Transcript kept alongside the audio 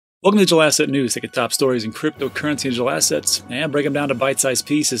Welcome to Digital Asset News. Take the top stories in cryptocurrency and digital assets and break them down to bite-sized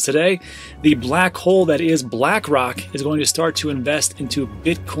pieces. Today, the black hole that is Blackrock is going to start to invest into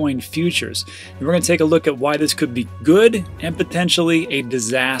Bitcoin futures. And we're going to take a look at why this could be good and potentially a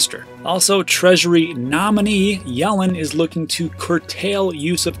disaster. Also, Treasury nominee Yellen is looking to curtail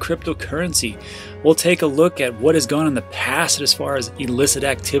use of cryptocurrency. We'll take a look at what has gone in the past as far as illicit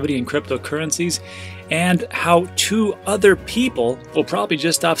activity in cryptocurrencies and how two other people will probably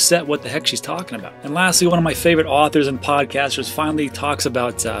just offset what the heck she's talking about. And lastly, one of my favorite authors and podcasters finally talks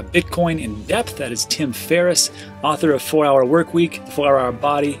about Bitcoin in depth. That is Tim Ferriss, author of 4-Hour Workweek, 4-Hour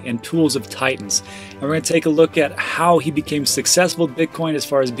Body, and Tools of Titans. And we're going to take a look at how he became successful with Bitcoin as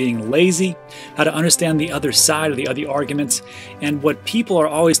far as being lazy, how to understand the other side of the other arguments, and what people are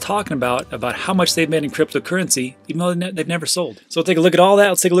always talking about how much they've made in cryptocurrency, even though they've never sold. So we'll take a look at all that.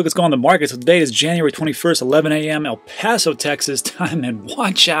 Let's take a look at what's going on in the market. So today is January 21st, 11 a.m. El Paso, Texas time, and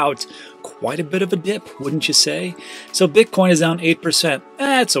watch out. Quite a bit of a dip, wouldn't you say? So Bitcoin is down 8%.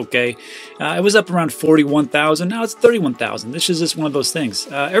 That's okay. It was up around 41,000. Now it's 31,000. This is just one of those things.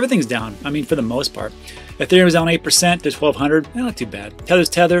 Everything's down, I mean, for the most part. Ethereum is down 8% to 1,200. Not too bad. Tether's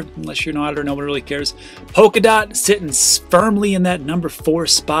Tether, unless you're an auditor, nobody really cares. Polkadot sitting firmly in that number 4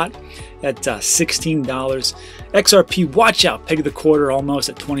 spot at $16. XRP, watch out. Peg of the quarter almost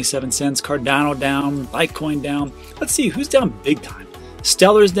at 27 cents. Cardano down. Litecoin down. Let's see who's down big time.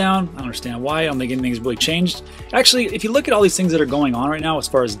 Stellar's down. I don't understand why. I don't think anything's really changed. Actually, if you look at all these things that are going on right now as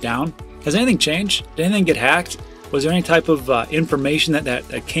far as down, has anything changed? Did anything get hacked? Was there any type of information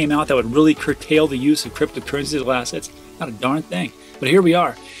that came out that would really curtail the use of cryptocurrency digital assets? Not a darn thing. But here we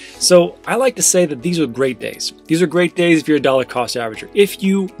are. So I like to say that these are great days. These are great days if you're a dollar cost averager. If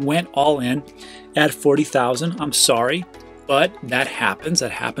you went all in at 40,000, I'm sorry, but that happens.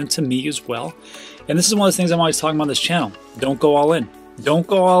 That happened to me as well. And this is one of the things I'm always talking about on this channel. Don't go all in. Don't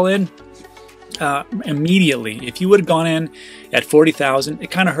go all in immediately. If you would have gone in at 40,000, it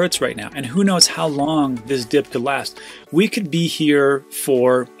kind of hurts right now. And who knows how long this dip could last. We could be here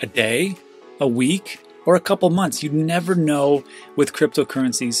for a day, a week, or a couple months. You never know with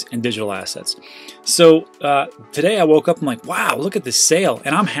cryptocurrencies and digital assets. So today I woke up, I'm like, wow, look at this sale.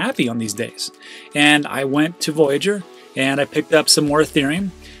 And I'm happy on these days. And I went to Voyager and I picked up some more Ethereum.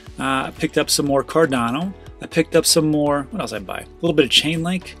 I picked up some more Cardano. I picked up some more, what else did I buy? A little bit of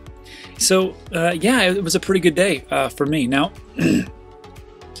Chainlink. So yeah, it was a pretty good day for me. Now,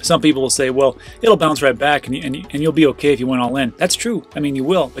 some people will say, well, it'll bounce right back and you'll be okay if you went all in. That's true. I mean, you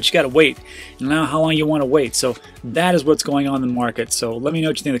will, but you got to wait. And now how long you want to wait. So that is what's going on in the market. So let me know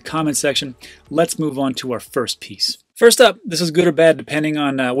what you think in the comment section. Let's move on to our first piece. First up, this is good or bad depending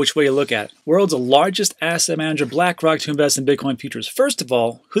on which way you look at it. World's largest asset manager, Blackrock, to invest in Bitcoin futures. First of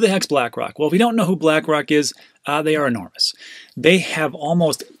all, who the heck's Blackrock? Well, if you don't know who Blackrock is, they are enormous. They have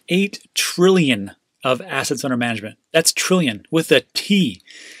almost 8 trillion of assets under management. That's trillion with a T.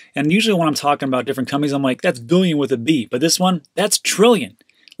 And usually when I'm talking about different companies, I'm like, that's billion with a B. But this one, that's trillion.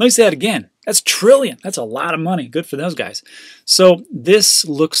 Let me say that again. That's trillion. That's a lot of money. Good for those guys. So this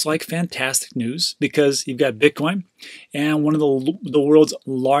looks like fantastic news because you've got Bitcoin and one of the world's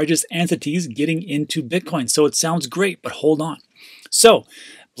largest entities getting into Bitcoin. So it sounds great, but hold on. So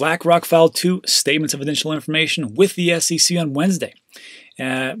BlackRock filed 2 statements of initial information with the SEC on Wednesday.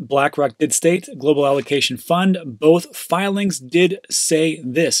 BlackRock did state Global Allocation Fund. Both filings did say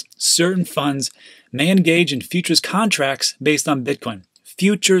this: certain funds may engage in futures contracts based on Bitcoin.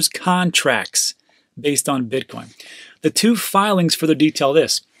 Futures contracts based on Bitcoin. The 2 filings further detail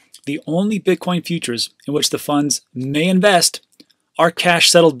this: the only Bitcoin futures in which the funds may invest are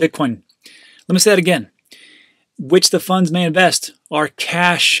cash-settled Bitcoin. Let me say that again. Which the funds may invest are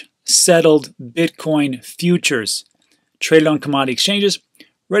cash-settled Bitcoin futures, traded on commodity exchanges,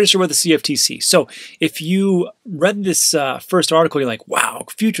 registered with the CFTC. So if you read this first article, you're like, wow,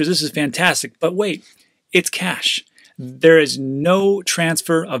 futures, this is fantastic. But wait, it's cash. There is no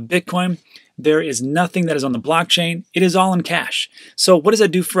transfer of Bitcoin. There is nothing that is on the blockchain. It is all in cash. So what does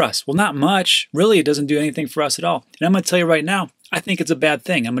that do for us? Well, not much. Really, it doesn't do anything for us at all. And I'm going to tell you right now, I think it's a bad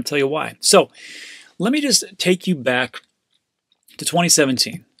thing. I'm going to tell you why. So let me just take you back to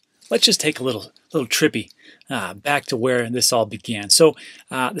 2017. Let's just take a little trippy back to where this all began. So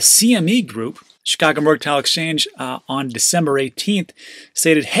the CME Group, Chicago Mercantile Exchange, on December 18th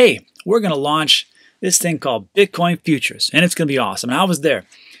stated, hey, we're going to launch this thing called Bitcoin futures, and it's going to be awesome. And I was there.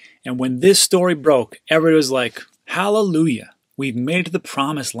 And when this story broke, everybody was like, hallelujah, we've made it to the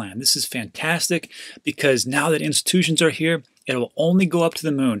promised land. This is fantastic because now that institutions are here, it will only go up to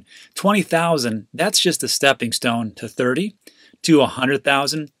the moon. 20,000, that's just a stepping stone to 30, to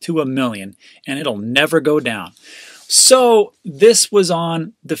 100,000, to 1 million, and it'll never go down. So this was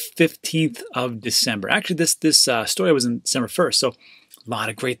on the 15th of December. Actually, this story was on December 1st. So a lot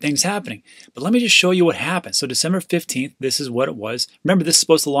of great things happening. But let me just show you what happened. So December 15th, this is what it was. Remember, this is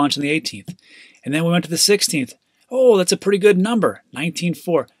supposed to launch on the 18th. And then we went to the 16th. Oh, that's a pretty good number,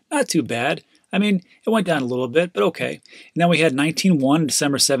 19.4. Not too bad. I mean, it went down a little bit, but okay. And then we had 19.1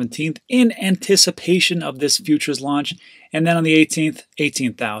 December 17th in anticipation of this futures launch. And then on the 18th,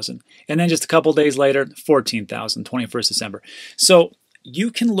 18,000. And then just a couple days later, 14,000, 21st December. So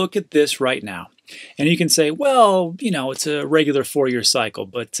you can look at this right now and you can say, well, you know, it's a regular 4-year cycle,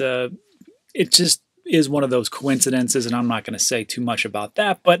 but it just is one of those coincidences, and I'm not going to say too much about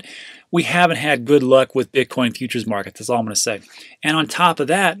that, but we haven't had good luck with Bitcoin futures markets. That's all I'm going to say. And on top of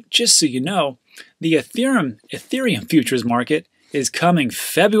that, just so you know, the Ethereum futures market is coming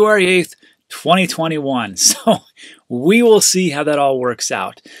February 8th, 2021. So we will see how that all works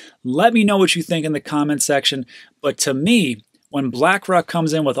out. Let me know what you think in the comment section. But to me, when BlackRock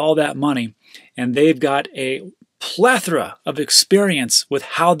comes in with all that money and they've got a plethora of experience with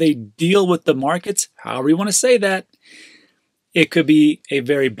how they deal with the markets, however you want to say that, it could be a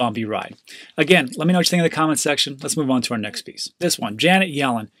very bumpy ride. Again, let me know what you think in the comment section. Let's move on to our next piece. This one, Janet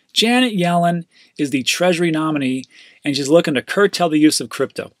Yellen. Janet Yellen is the Treasury nominee, and she's looking to curtail the use of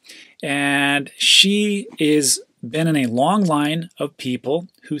crypto. And she is been in a long line of people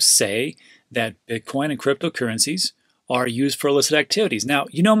who say that Bitcoin and cryptocurrencies are used for illicit activities. Now,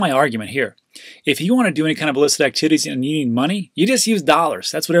 you know my argument here. If you want to do any kind of illicit activities and you need money, you just use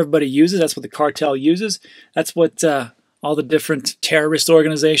dollars. That's what everybody uses. That's what the cartel uses. That's what all the different terrorist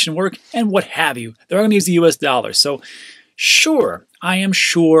organizations work and what have you. They're going to use the US dollar. So sure, I am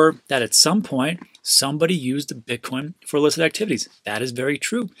sure that at some point somebody used Bitcoin for illicit activities. That is very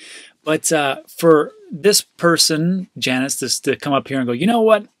true. But for this person, Janice, to come up here and go, you know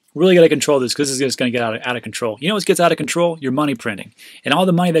what? Really got to control this because this is just going to get out of control. You know what gets out of control? Your money printing. And all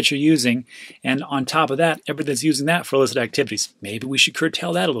the money that you're using. And on top of that, everybody's using that for illicit activities. Maybe we should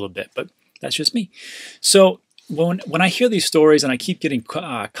curtail that a little bit, but that's just me. So when I hear these stories and I keep getting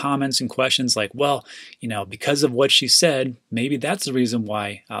comments and questions like, well, you know, because of what she said, maybe that's the reason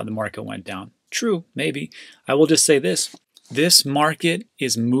why the market went down. True, maybe. I will just say this. This market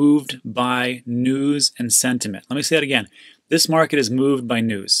is moved by news and sentiment. Let me say that again. This market is moved by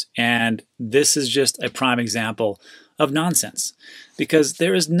news, and this is just a prime example of nonsense because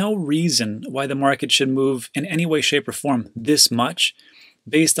there is no reason why the market should move in any way, shape, or form this much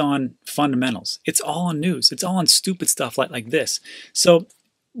based on fundamentals. It's all on news. It's all on stupid stuff like this. So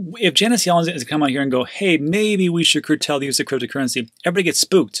if Janice Yellen is to come out here and go, hey, maybe we should curtail the use of cryptocurrency, everybody gets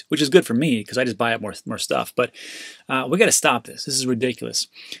spooked, which is good for me because I just buy up more stuff. But we got to stop this. This is ridiculous.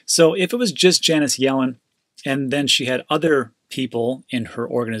 So if it was just Janice Yellen, and then she had other people in her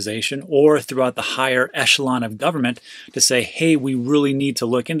organization or throughout the higher echelon of government to say, hey, we really need to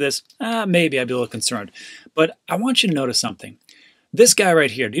look into this, maybe I'd be a little concerned. But I want you to notice something. This guy right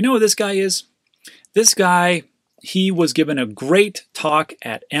here, do you know who this guy is? This guy, he was given a great talk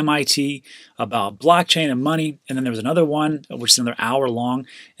at MIT about blockchain and money. And then there was another one, which is another hour long.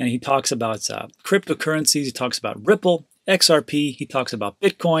 And he talks about cryptocurrencies. He talks about Ripple, XRP. He talks about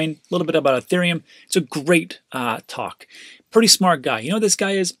Bitcoin, a little bit about Ethereum. It's a great talk. Pretty smart guy. You know what this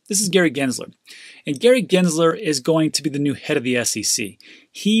guy is? This is Gary Gensler. And Gary Gensler is going to be the new head of the SEC.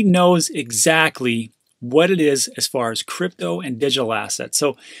 He knows exactly what it is as far as crypto and digital assets.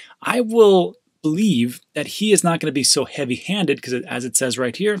 So I will believe that he is not going to be so heavy-handed because, as it says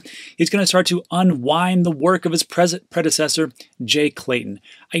right here, he's going to start to unwind the work of his predecessor, Jay Clayton.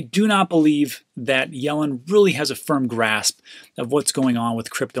 I do not believe that Yellen really has a firm grasp of what's going on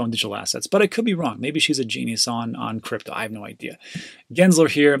with crypto and digital assets, but I could be wrong. Maybe she's a genius on crypto. I have no idea. Gensler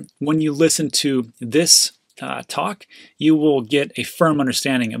here, when you listen to this talk, you will get a firm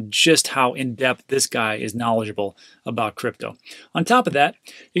understanding of just how in-depth this guy is knowledgeable about crypto. On top of that,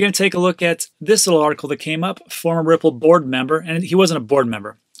 you're going to take a look at this little article that came up, former Ripple board member, and he wasn't a board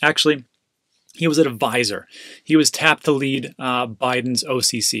member. Actually, he was an advisor. He was tapped to lead Biden's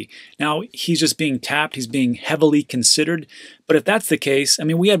OCC. Now, he's just being tapped. He's being heavily considered. But if that's the case, I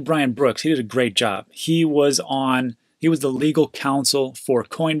mean, we had Brian Brooks. He did a great job. He was the legal counsel for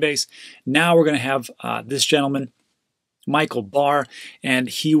Coinbase. Now we're going to have this gentleman, Michael Barr, and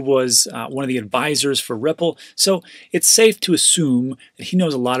he was one of the advisors for Ripple. So it's safe to assume that he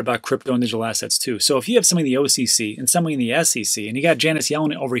knows a lot about crypto and digital assets too. So if you have somebody in the OCC and somebody in the SEC, and you got Janice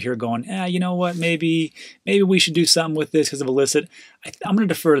Yellen over here going, you know what, maybe we should do something with this because of illicit, I'm going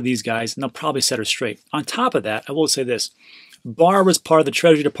to defer to these guys, and they'll probably set her straight. On top of that, I will say this. Barr was part of the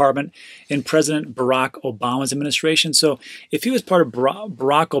Treasury Department in President Barack Obama's administration. So if he was part of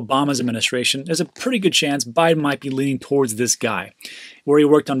Barack Obama's administration, there's a pretty good chance Biden might be leaning towards this guy, where he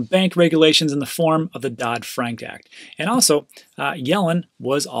worked on bank regulations in the form of the Dodd-Frank Act. And also, Yellen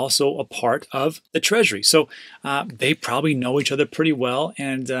was also a part of the Treasury. So they probably know each other pretty well,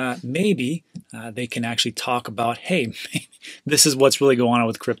 and maybe they can actually talk about, hey, this is what's really going on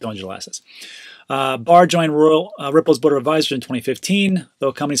with crypto and digital assets. Barr joined Ripple's board of advisors in 2015,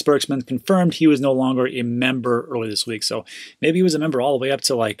 though company spokesman confirmed he was no longer a member earlier this week. So maybe he was a member all the way up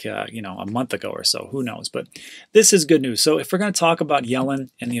to like, a month ago or so. Who knows? But this is good news. So if we're going to talk about Yellen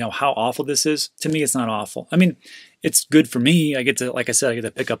and, how awful this is, to me, it's not awful. I mean, it's good for me. I get to, like I said, I get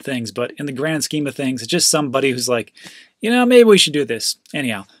to pick up things. But in the grand scheme of things, it's just somebody who's like, maybe we should do this.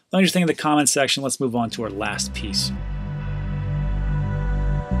 Anyhow, let me just think in the comments section. Let's move on to our last piece.